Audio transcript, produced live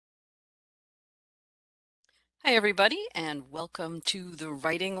Hi, everybody, and welcome to the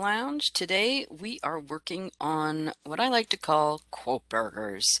Writing Lounge. Today we are working on what I like to call quote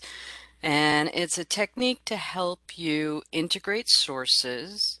burgers, and it's a technique to help you integrate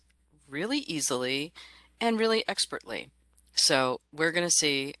sources really easily and really expertly. So we're going to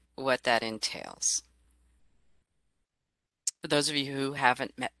see what that entails. For those of you who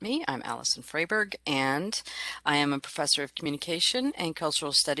haven't met me, I'm Allison Freyberg, and I am a professor of communication and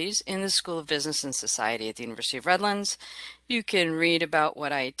cultural studies in the School of Business and Society at the University of Redlands. You can read about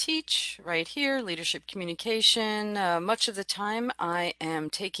what I teach right here, leadership communication. Much of the time, I am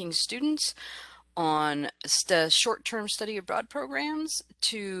taking students on short-term study abroad programs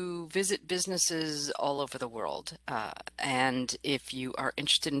to visit businesses all over the world. And if you are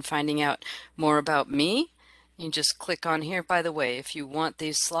interested in finding out more about me, you can just click on here. By the way, if you want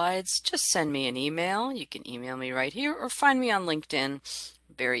these slides, just send me an email. You can email me right here or find me on LinkedIn.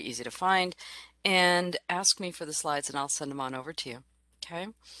 Very easy to find. And ask me for the slides and I'll send them on over to you. Okay.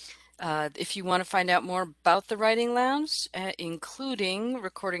 If you want to find out more about the Writing Lounge, including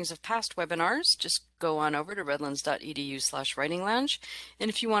recordings of past webinars, just go on over to redlands.edu/writing lounge. And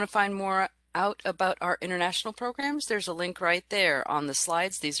if you want to find more out about our international programs, there's a link right there on the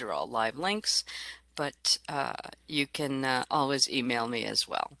slides. These are all live links, but you can always email me as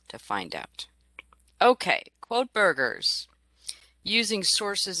well to find out. Okay, quote burgers, using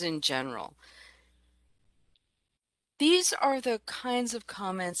sources in general. These are the kinds of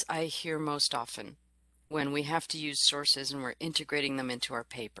comments I hear most often when we have to use sources and we're integrating them into our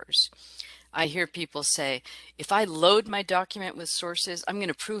papers. I hear people say, if I load my document with sources, I'm going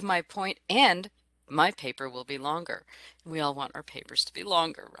to prove my point and my paper will be longer. We all want our papers to be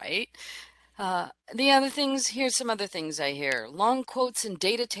longer, right? Here's some other things I hear. Long quotes and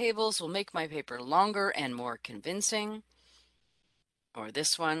data tables will make my paper longer and more convincing. Or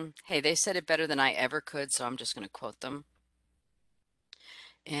this one, hey, they said it better than I ever could, so I'm just going to quote them.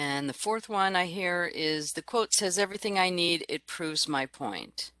 And the fourth one I hear is the quote says everything I need, it proves my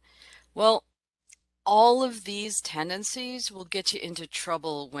point. Well, all of these tendencies will get you into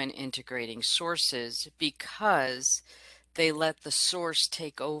trouble when integrating sources because they let the source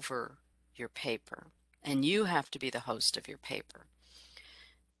take over your paper and you have to be the host of your paper.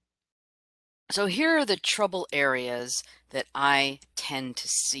 So here are the trouble areas that I tend to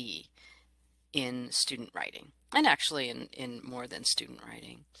see in student writing and actually in more than student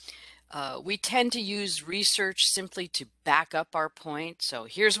writing. We tend to use research simply to back up our point. So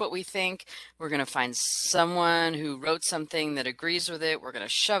here's what we think. We're going to find someone who wrote something that agrees with it. We're going to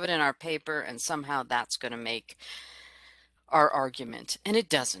shove it in our paper, and somehow that's going to make our argument. And it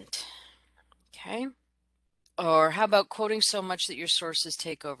doesn't. Okay. Or how about quoting so much that your sources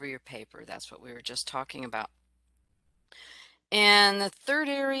take over your paper? That's what we were just talking about. And the third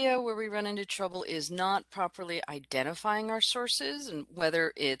area where we run into trouble is not properly identifying our sources and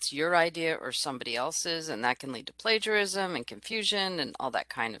whether it's your idea or somebody else's, and that can lead to plagiarism and confusion and all that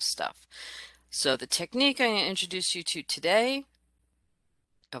kind of stuff. So the technique I'm going to introduce you to today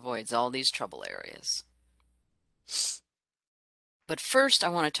avoids all these trouble areas. But first, I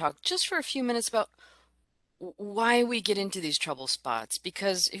want to talk just for a few minutes about why we get into these trouble spots,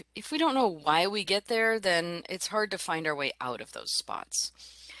 because if we don't know why we get there, then it's hard to find our way out of those spots.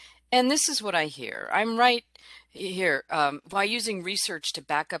 And this is what I hear. I'm right here. Why using research to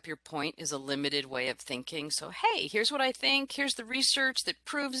back up your point is a limited way of thinking. So, hey, here's what I think. Here's the research that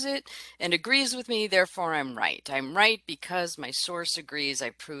proves it and agrees with me. Therefore, I'm right. I'm right because my source agrees. I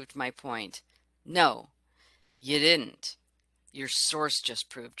proved my point. No, you didn't. Your source just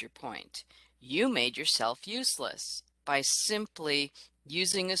proved your point. You made yourself useless by simply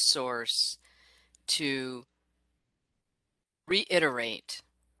using a source to reiterate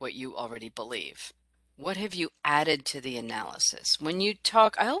what you already believe. What have you added to the analysis? When you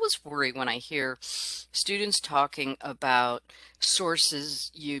talk, I always worry when I hear students talking about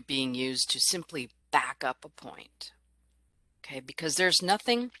sources being used to simply back up a point. Okay, because there's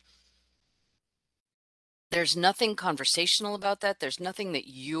nothing conversational about that. There's nothing that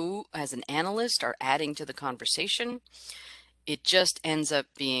you as an analyst are adding to the conversation. It just ends up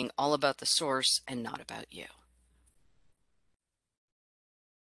being all about the source and not about you.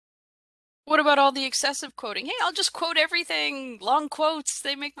 What about all the excessive quoting? Hey, I'll just quote everything. Long quotes,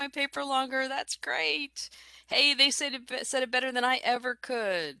 they make my paper longer. That's great. Hey, they said it better than I ever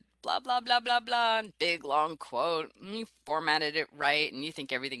could. Blah, blah, blah, blah, blah. Big, long quote. And you formatted it right and you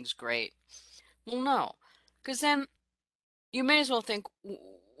think everything's great. Well, no, because then you may as well think,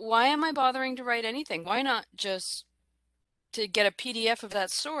 why am I bothering to write anything? Why not just to get a PDF of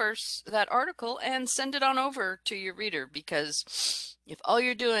that source, that article, and send it on over to your reader, because if all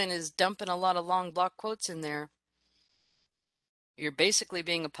you're doing is dumping a lot of long block quotes in there, you're basically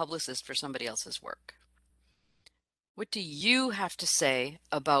being a publicist for somebody else's work. What do you have to say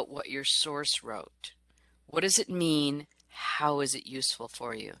about what your source wrote? What does it mean? How is it useful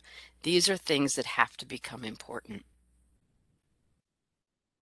for you? These are things that have to become important.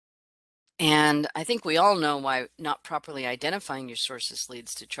 And I think we all know why not properly identifying your sources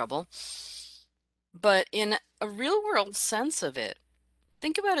leads to trouble. But in a real world sense of it,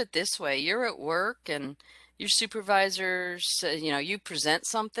 think about it this way. You're at work and your supervisor says, you present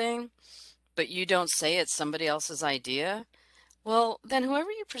something, but you don't say it's somebody else's idea. Well, then whoever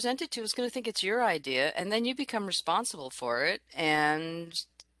you present it to is going to think it's your idea, and then you become responsible for it, and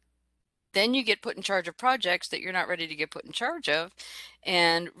then you get put in charge of projects that you're not ready to get put in charge of,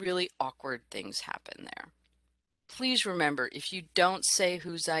 and really awkward things happen there. Please remember, if you don't say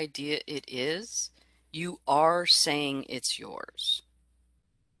whose idea it is, you are saying it's yours.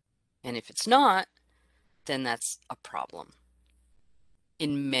 And if it's not, then that's a problem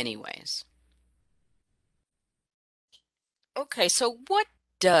in many ways. Okay, so what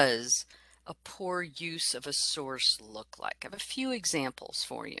does a poor use of a source look like? I have a few examples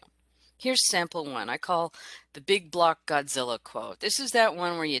for you. Here's sample one. I call the big block Godzilla quote. This is that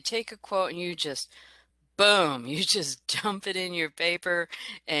one where you take a quote and you just, boom, you just dump it in your paper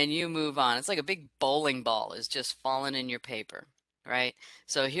and you move on. It's like a big bowling ball is just falling in your paper, right?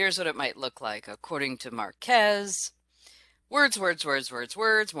 So here's what it might look like. According to Marquez, words, words, words, words,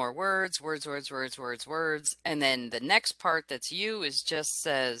 words, more words, words, words, words, words, words. And then the next part that's you is just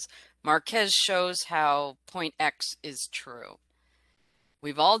says, Marquez shows how point X is true.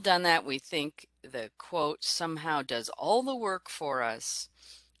 We've all done that. We think the quote somehow does all the work for us,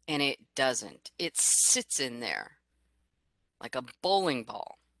 and it doesn't. It sits in there like a bowling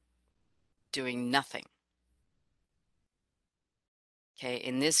ball, doing nothing. Okay,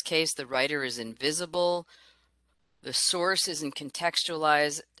 in this case, the writer is invisible, the source isn't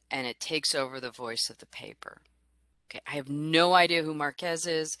contextualized, and it takes over the voice of the paper. Okay, I have no idea who Marquez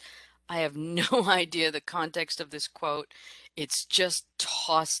is. I have no idea the context of this quote. It's just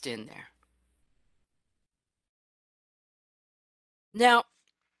tossed in there. Now,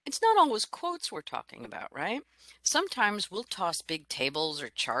 it's not always quotes we're talking about, right? Sometimes we'll toss big tables or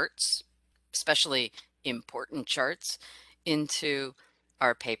charts, especially important charts, into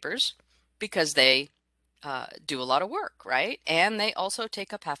our papers because they do a lot of work, right? And they also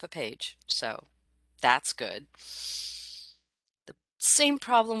take up half a page. So that's good. The same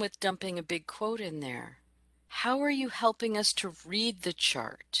problem with dumping a big quote in there. How are you helping us to read the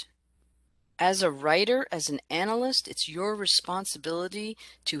chart? As a writer, as an analyst, it's your responsibility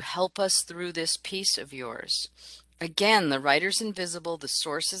to help us through this piece of yours. Again, the writer's invisible, the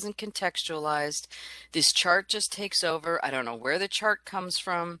source isn't contextualized. This chart just takes over. I don't know where the chart comes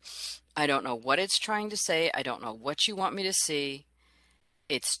from. I don't know what it's trying to say. I don't know what you want me to see.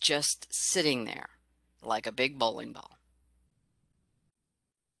 It's just sitting there like a big bowling ball.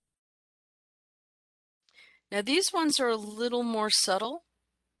 Now, these ones are a little more subtle,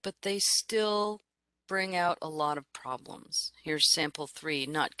 but they still bring out a lot of problems. Here's sample 3,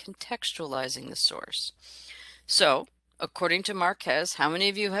 not contextualizing the source. So, according to Marquez, how many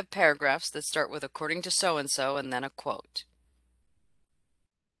of you have paragraphs that start with according to so-and-so and then a quote?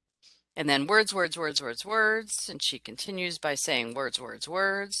 And then words, words, words, words, words, and she continues by saying words, words,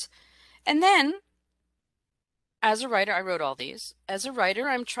 words. And then, as a writer, I wrote all these. As a writer,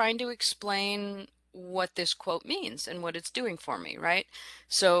 I'm trying to explain what this quote means and what it's doing for me, right?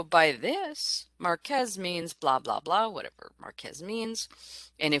 So by this, Marquez means blah, blah, blah, whatever Marquez means.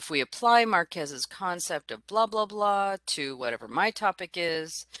 And if we apply Marquez's concept of blah, blah, blah to whatever my topic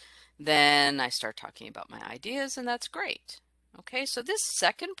is, then I start talking about my ideas, and that's great. Okay, so this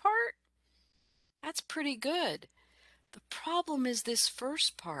second part, that's pretty good. The problem is this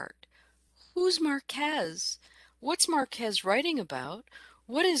first part. Who's Marquez? What's Marquez writing about?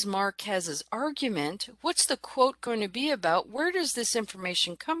 What is Marquez's argument? What's the quote going to be about? Where does this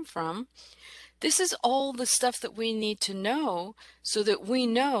information come from? This is all the stuff that we need to know so that we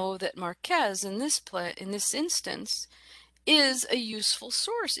know that Marquez in this instance is a useful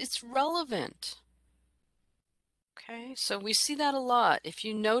source. It's relevant. Okay, so we see that a lot. If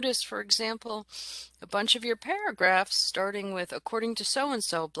you notice, for example, a bunch of your paragraphs starting with according to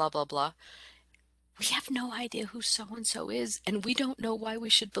so-and-so, blah, blah, blah, we have no idea who so-and-so is, and we don't know why we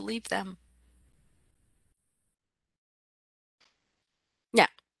should believe them. Now,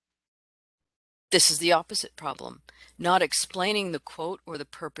 this is the opposite problem, not explaining the quote or the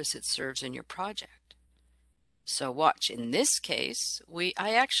purpose it serves in your project. So watch, in this case,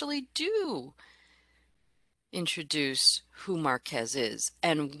 I actually do introduce who Marquez is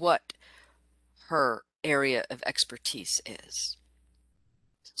and what her area of expertise is.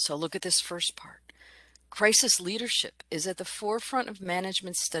 So look at this first part. Crisis leadership is at the forefront of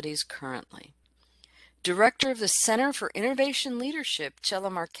management studies currently. Director of the Center for Innovation Leadership, Chela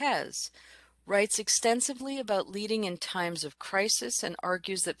Marquez, writes extensively about leading in times of crisis and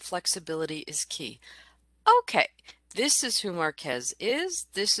argues that flexibility is key. Okay, this is who Marquez is,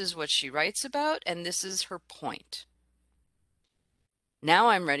 this is what she writes about, and this is her point. Now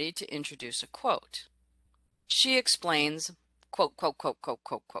I'm ready to introduce a quote. She explains, quote, quote, quote, quote,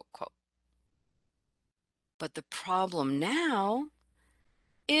 quote, quote, quote. But the problem now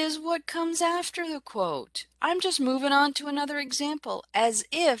is what comes after the quote. I'm just moving on to another example, as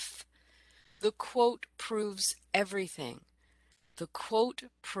if the quote proves everything. The quote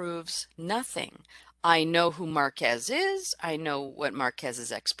proves nothing. I know who Marquez is, I know what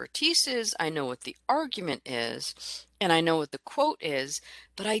Marquez's expertise is, I know what the argument is, and I know what the quote is,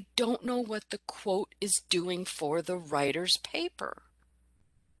 but I don't know what the quote is doing for the writer's paper.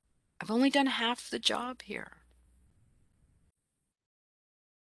 I've only done half the job here.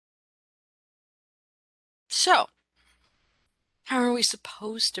 So, how are we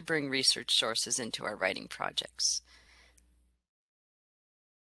supposed to bring research sources into our writing projects?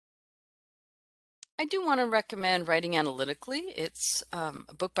 I do want to recommend Writing Analytically. It's a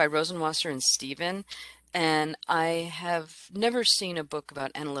book by Rosenwasser and Stephen, and I have never seen a book about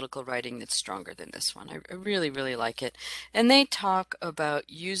analytical writing that's stronger than this one. I really, really like it. And they talk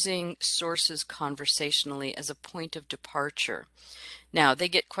about using sources conversationally as a point of departure. Now, they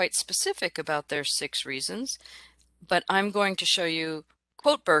get quite specific about their 6 reasons, but I'm going to show you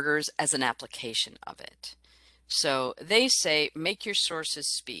quote burgers as an application of it. So they say, make your sources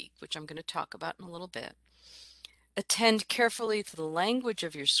speak, which I'm going to talk about in a little bit. Attend carefully to the language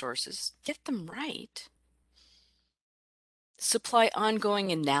of your sources. Get them right. Supply ongoing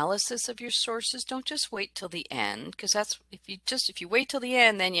analysis of your sources. Don't just wait till the end, because that's if you wait till the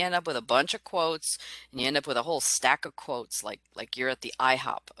end, then you end up with a bunch of quotes, and you end up with a whole stack of quotes, like you're at the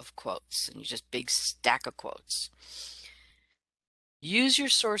IHOP of quotes, and you just big stack of quotes. Use your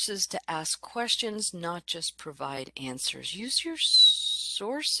sources to ask questions, not just provide answers. Use your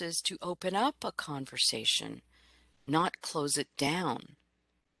sources to open up a conversation, not close it down.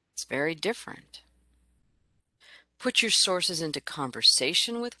 It's very different. Put your sources into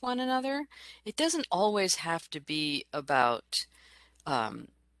conversation with one another. It doesn't always have to be about,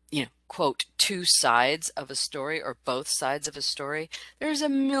 quote, 2 sides of a story or both sides of a story. There's a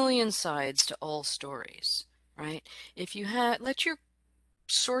million sides to all stories, right? If you let your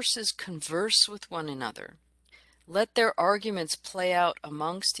sources converse with one another, let their arguments play out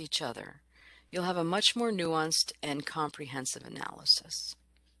amongst each other, you'll have a much more nuanced and comprehensive analysis.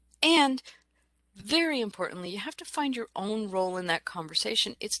 And very importantly, you have to find your own role in that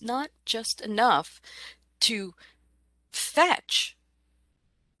conversation. It's not just enough to fetch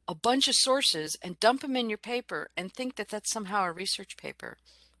a bunch of sources and dump them in your paper and think that that's somehow a research paper.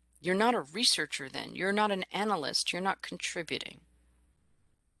 You're not a researcher then. You're not an analyst. You're not contributing.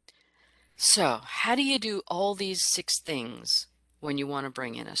 So, how do you do all these 6 things when you want to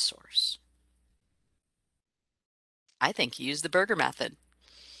bring in a source? I think you use the Burger method.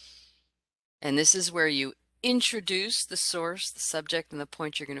 And this is where you introduce the source, the subject, and the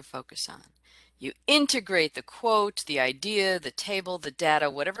point you're going to focus on. You integrate the quote, the idea, the table, the data,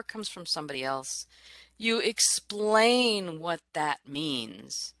 whatever comes from somebody else. You explain what that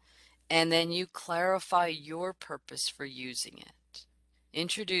means, and then you clarify your purpose for using it.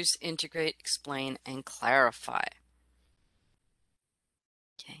 Introduce, integrate, explain, and clarify.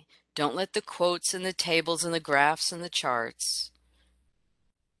 Okay. Don't let the quotes and the tables and the graphs and the charts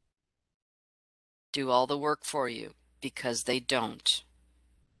do all the work for you, because they don't.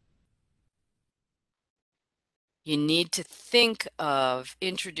 You need to think of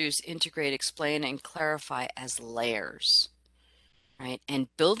introduce, integrate, explain, and clarify as layers, right? And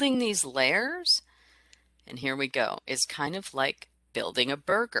building these layers, and here we go, is kind of like building a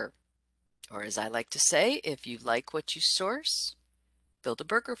burger. Or as I like to say, if you like what you source, build a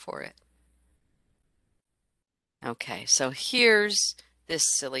burger for it. Okay, so here's this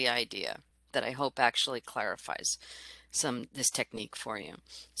silly idea that I hope actually clarifies this technique for you.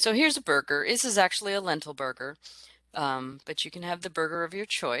 So here's a burger. This is actually a lentil burger, but you can have the burger of your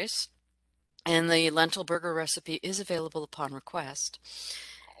choice. And the lentil burger recipe is available upon request.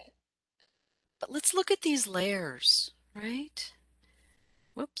 But let's look at these layers, right?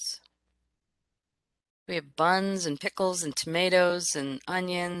 Whoops. We have buns and pickles and tomatoes and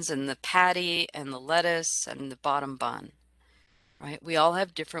onions and the patty and the lettuce and the bottom bun, right? We all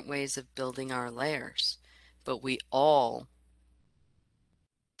have different ways of building our layers, but we all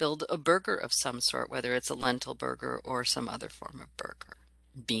build a burger of some sort, whether it's a lentil burger or some other form of burger,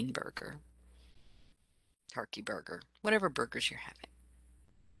 bean burger, turkey burger, whatever burgers you're having,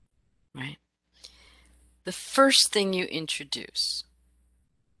 right? The first thing you introduce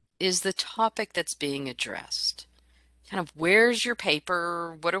is the topic that's being addressed. Kind of where's your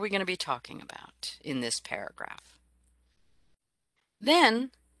paper? What are we going to be talking about in this paragraph?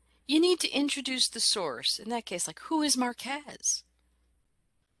 Then you need to introduce the source. In that case, like who is Marquez,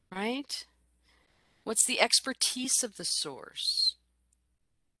 right? What's the expertise of the source?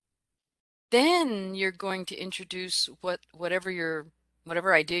 Then you're going to introduce whatever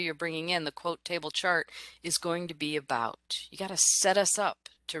idea you're bringing in, the quote table chart is going to be about. You got to set us up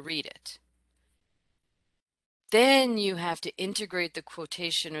to read it. Then you have to integrate the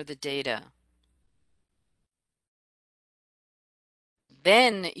quotation or the data.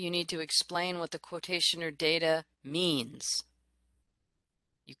 Then you need to explain what the quotation or data means.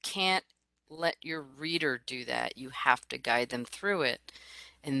 You can't let your reader do that. You have to guide them through it.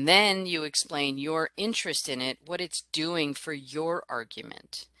 And then you explain your interest in it, what it's doing for your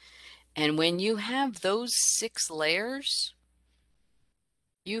argument. And when you have those 6 layers,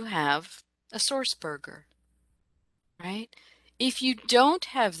 you have a source burger, right? If you don't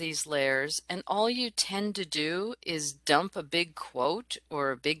have these layers and all you tend to do is dump a big quote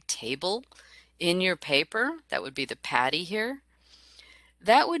or a big table in your paper, that would be the patty here,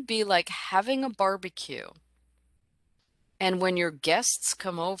 that would be like having a barbecue. And when your guests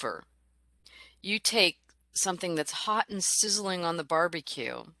come over, you take something that's hot and sizzling on the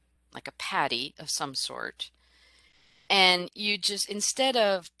barbecue, like a patty of some sort, and you just, instead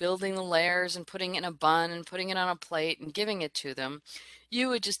of building the layers and putting it in a bun and putting it on a plate and giving it to them, you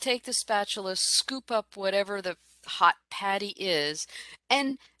would just take the spatula, scoop up whatever the hot patty is,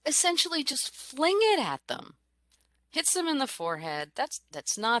 and essentially just fling it at them. Hits them in the forehead.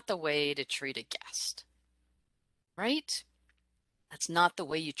 That's not the way to treat a guest, right? That's not the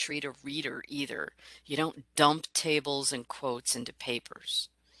way you treat a reader either. You don't dump tables and quotes into papers.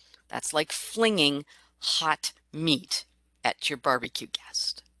 That's like flinging hot meat at your barbecue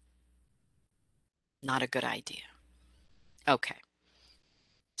guest. Not a good idea. Okay.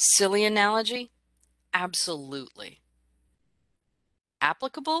 Silly analogy? Absolutely.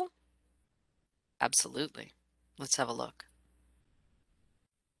 Applicable? Absolutely. Let's have a look.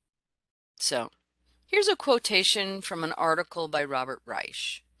 So, here's a quotation from an article by Robert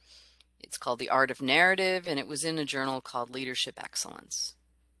Reich. It's called The Art of Narrative, and it was in a journal called Leadership Excellence.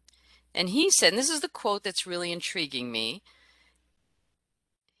 And he said, and this is the quote that's really intriguing me,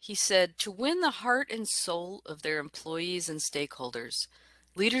 he said, to win the heart and soul of their employees and stakeholders,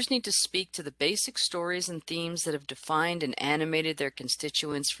 leaders need to speak to the basic stories and themes that have defined and animated their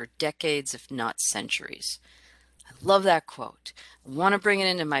constituents for decades, if not centuries. I love that quote. I want to bring it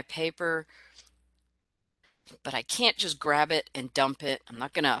into my paper, but I can't just grab it and dump it. I'm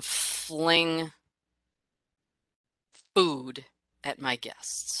not going to fling food at my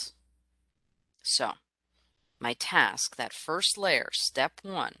guests. So, my task, that first layer, step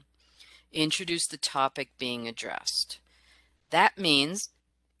 1, introduce the topic being addressed. That means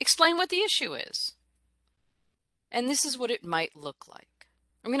explain what the issue is. And this is what it might look like.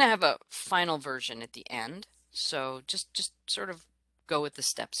 I'm going to have a final version at the end, so just sort of go with the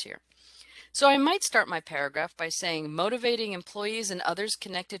steps here. So I might start my paragraph by saying motivating employees and others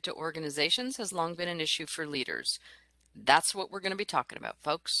connected to organizations has long been an issue for leaders. That's what we're going to be talking about,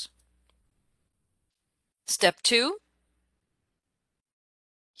 folks. Step 2,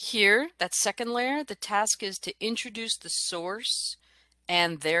 here, that second layer, the task is to introduce the source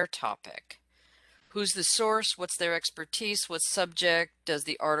and their topic. Who's the source? What's their expertise? What subject does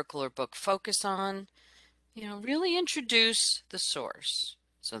the article or book focus on? You know, really introduce the source.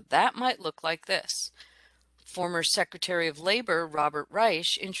 So that might look like this. Former Secretary of Labor Robert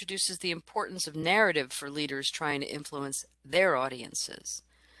Reich introduces the importance of narrative for leaders trying to influence their audiences.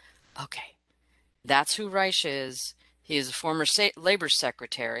 Okay, that's who Reich is. He is a former labor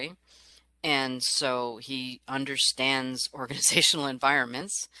secretary, and so he understands organizational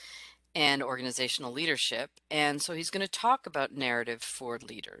environments and organizational leadership, and so he's going to talk about narrative for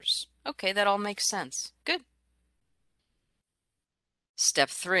leaders. Okay, that all makes sense. Good.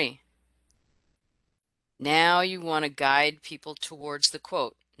 Step 3. Now you want to guide people towards the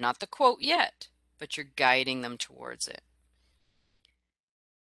quote. Not the quote yet, but you're guiding them towards it.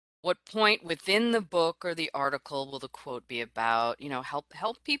 What point within the book or the article will the quote be about?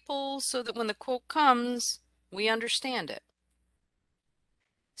 Help people so that when the quote comes, we understand it.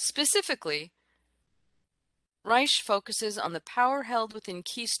 Specifically, Reich focuses on the power held within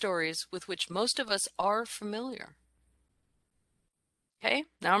key stories with which most of us are familiar. Okay,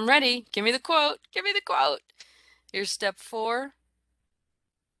 now I'm ready. Give me the quote. Give me the quote. Here's step 4.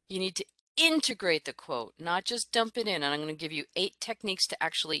 You need to integrate the quote, not just dump it in. And I'm going to give you 8 techniques to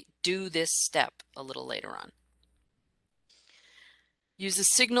actually do this step a little later on. Use a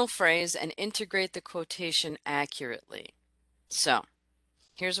signal phrase and integrate the quotation accurately. So,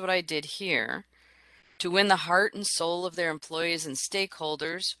 here's what I did here. To win the heart and soul of their employees and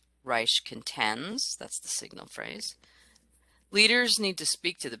stakeholders, Reich contends, that's the signal phrase, leaders need to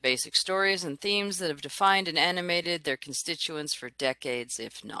speak to the basic stories and themes that have defined and animated their constituents for decades,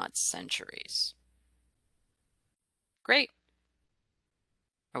 if not centuries. Great.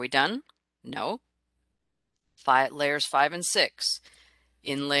 Are we done? No. Layers 5 and 6.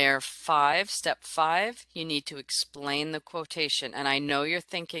 In layer 5, step 5, you need to explain the quotation. And I know you're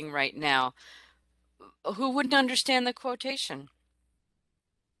thinking right now, who wouldn't understand the quotation?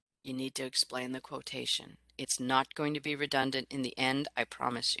 You need to explain the quotation. It's not going to be redundant in the end, I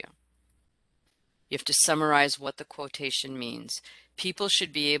promise you. You have to summarize what the quotation means. People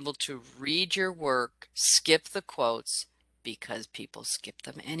should be able to read your work, skip the quotes, because people skip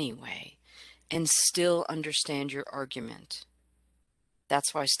them anyway, and still understand your argument.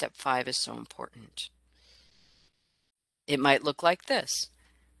 That's why step 5 is so important. It might look like this.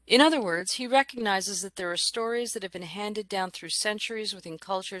 In other words, he recognizes that there are stories that have been handed down through centuries within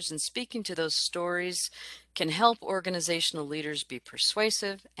cultures, and speaking to those stories can help organizational leaders be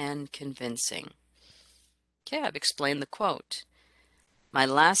persuasive and convincing. Okay, I've explained the quote. My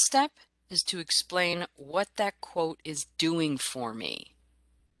last step is to explain what that quote is doing for me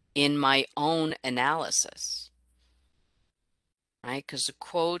in my own analysis. Right? Because the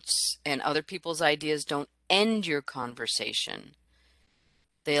quotes and other people's ideas don't end your conversation.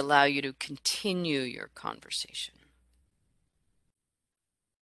 They allow you to continue your conversation.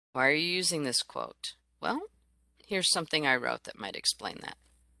 Why are you using this quote? Well, here's something I wrote that might explain that.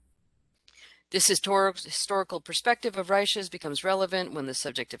 This historical perspective of Reich's becomes relevant when the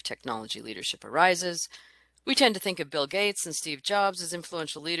subject of technology leadership arises. We tend to think of Bill Gates and Steve Jobs as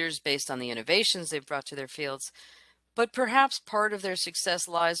influential leaders based on the innovations they've brought to their fields, but perhaps part of their success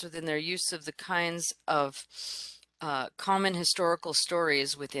lies within their use of the kinds of common historical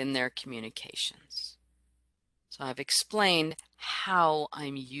stories within their communications. So I've explained how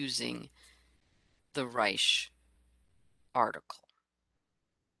I'm using the Reich article.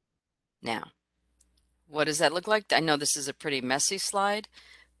 Now, what does that look like? I know this is a pretty messy slide,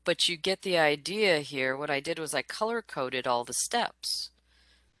 but you get the idea here. What I did was I color-coded all the steps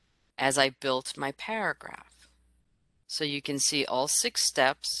as I built my paragraph. So you can see all 6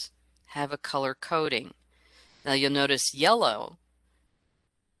 steps have a color coding. Now you'll notice yellow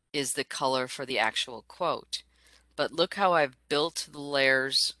is the color for the actual quote. But look how I've built the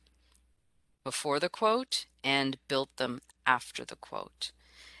layers before the quote and built them after the quote.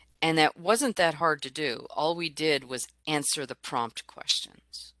 And that wasn't that hard to do. All we did was answer the prompt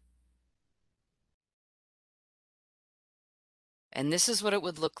questions. And this is what it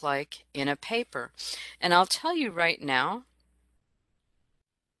would look like in a paper. And I'll tell you right now,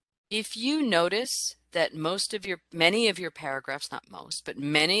 if you notice that many of your paragraphs, not most, but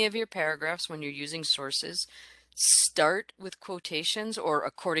many of your paragraphs when you're using sources start with quotations or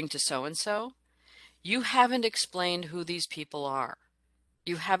according to so-and-so, you haven't explained who these people are.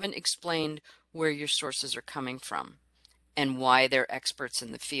 You haven't explained where your sources are coming from and why they're experts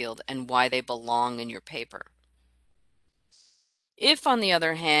in the field and why they belong in your paper. If, on the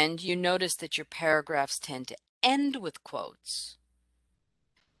other hand, you notice that your paragraphs tend to end with quotes,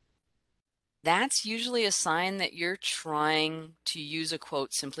 that's usually a sign that you're trying to use a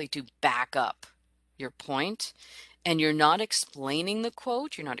quote simply to back up your point, and you're not explaining the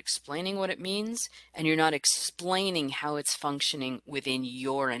quote, you're not explaining what it means, and you're not explaining how it's functioning within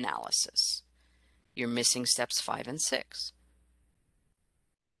your analysis. You're missing steps 5 and 6.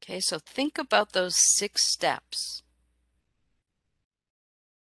 Okay, so think about those 6 steps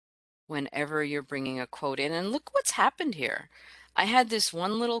whenever you're bringing a quote in. And look what's happened here. I had this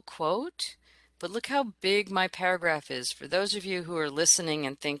one little quote, but look how big my paragraph is. For those of you who are listening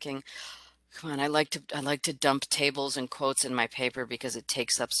and thinking, come on, I like to dump tables and quotes in my paper because it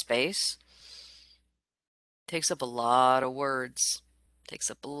takes up space. It takes up a lot of words. It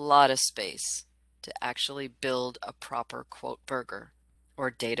takes up a lot of space to actually build a proper quote burger or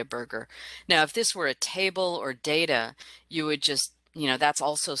data burger. Now, if this were a table or data, you would just that's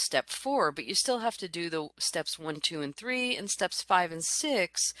also step 4, but you still have to do the steps 1, 2, and 3 and steps 5 and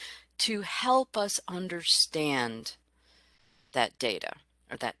 6 to help us understand that data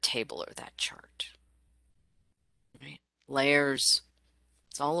or that table or that chart, right? Layers.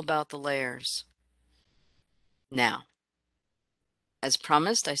 It's all about the layers. Now, as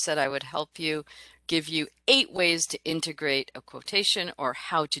promised, I said I would help you, give you 8 ways to integrate a quotation or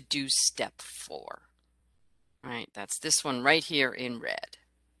how to do step 4. Right, that's this one right here in red.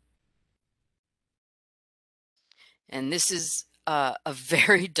 And this is a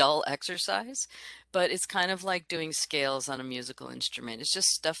very dull exercise, but it's kind of like doing scales on a musical instrument. It's just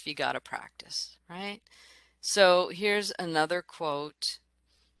stuff you got to practice, right? So here's another quote,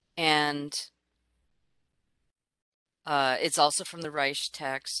 and it's also from the Reich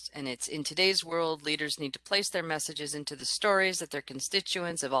text, and it's, "In today's world, leaders need to place their messages into the stories that their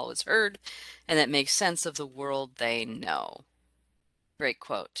constituents have always heard and that make sense of the world they know." Great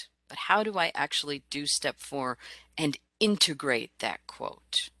quote. But how do I actually do step 4 and integrate that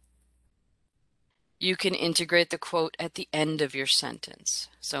quote? You can integrate the quote at the end of your sentence.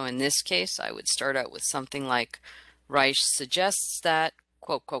 So in this case, I would start out with something like, "Reich suggests that,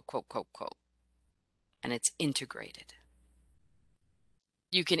 quote, quote, quote, quote, quote," and it's integrated.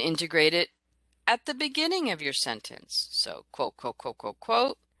 You can integrate it at the beginning of your sentence. So quote, quote, quote, quote,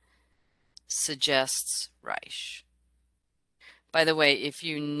 quote, suggests Reich. By the way, if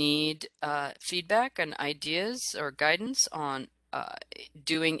you need feedback and ideas or guidance on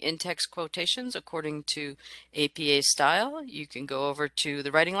doing in-text quotations according to APA style, you can go over to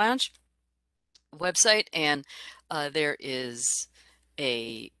the Writing Lounge website, and there is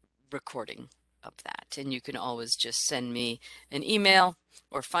a recording of that. And you can always just send me an email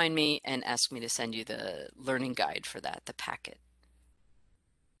or find me and ask me to send you the learning guide for that, the packet.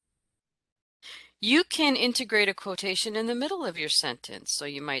 You can integrate a quotation in the middle of your sentence. So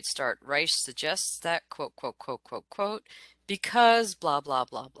you might start, "Reich suggests that, quote, quote, quote, quote, quote, because blah, blah,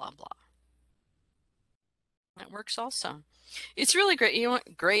 blah, blah, blah." That works also. It's really great. You know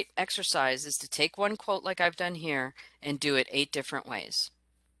what? Great exercise is to take one quote like I've done here and do it 8 different ways.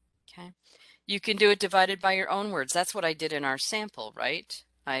 Okay. You can do it divided by your own words. That's what I did in our sample, right?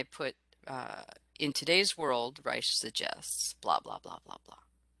 I put, "In today's world, Reich suggests, blah, blah, blah, blah, blah."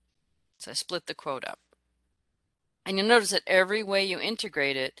 So I split the quote up. And you'll notice that every way you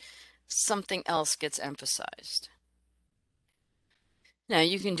integrate it, something else gets emphasized. Now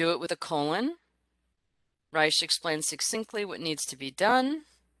you can do it with a colon. Reich explains succinctly what needs to be done,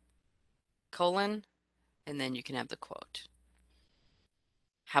 colon, and then you can have the quote.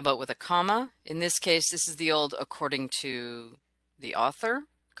 How about with a comma? In this case, this is the old "according to the author,"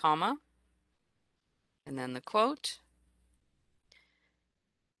 comma, and then the quote.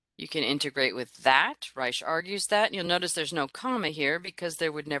 You can integrate with "that." Reich argues that. You'll notice there's no comma here because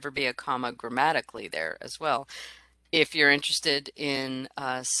there would never be a comma grammatically there as well. If you're interested in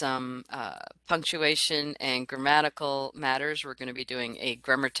some punctuation and grammatical matters, we're going to be doing a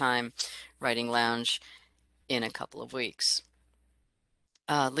Grammar Time Writing Lounge in a couple of weeks.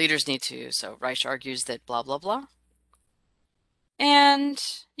 Leaders need to, so Reich argues that blah, blah, blah. And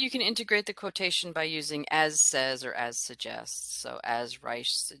you can integrate the quotation by using "as says" or "as suggests." So "as Reich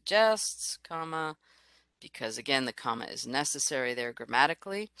suggests, comma," because again, the comma is necessary there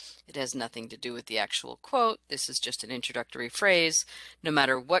grammatically. It has nothing to do with the actual quote. This is just an introductory phrase. No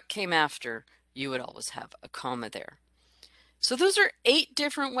matter what came after, you would always have a comma there. So those are 8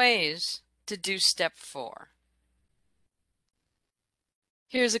 different ways to do step 4.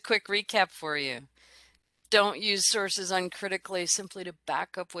 Here's a quick recap for you. Don't use sources uncritically simply to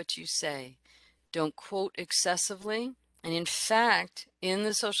back up what you say. Don't quote excessively. And in fact, in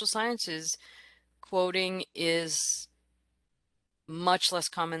the social sciences, quoting is much less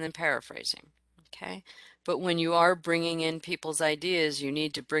common than paraphrasing, okay? But when you are bringing in people's ideas, you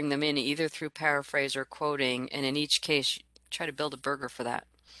need to bring them in either through paraphrase or quoting, and in each case, try to build a burger for that.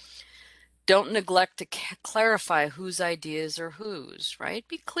 Don't neglect to clarify whose ideas are whose, right?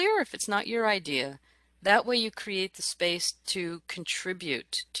 Be clear if it's not your idea. That way you create the space to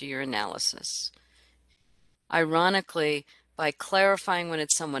contribute to your analysis. Ironically, by clarifying when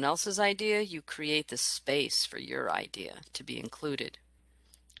it's someone else's idea, you create the space for your idea to be included.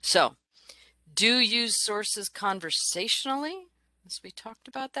 So, do use sources conversationally, as we talked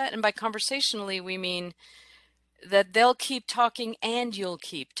about that. And by conversationally, we mean that they'll keep talking and you'll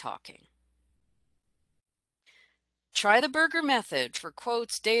keep talking. Try the Burger method for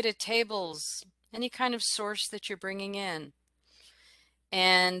quotes, data, tables, any kind of source that you're bringing in.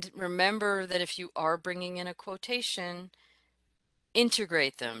 And remember that if you are bringing in a quotation,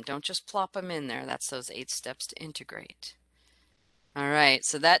 integrate them. Don't just plop them in there. That's those 8 steps to integrate. All right,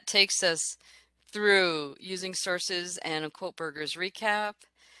 so that takes us through using sources and a Quote Burgers recap.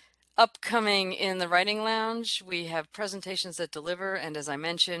 Upcoming in the Writing Lounge, we have presentations that deliver, and as I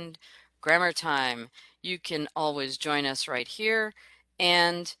mentioned, grammar time. You can always join us right here,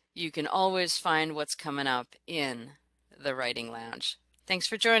 and you can always find what's coming up in the Writing Lounge. Thanks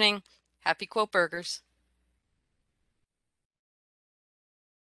for joining. Happy Quote Burgers.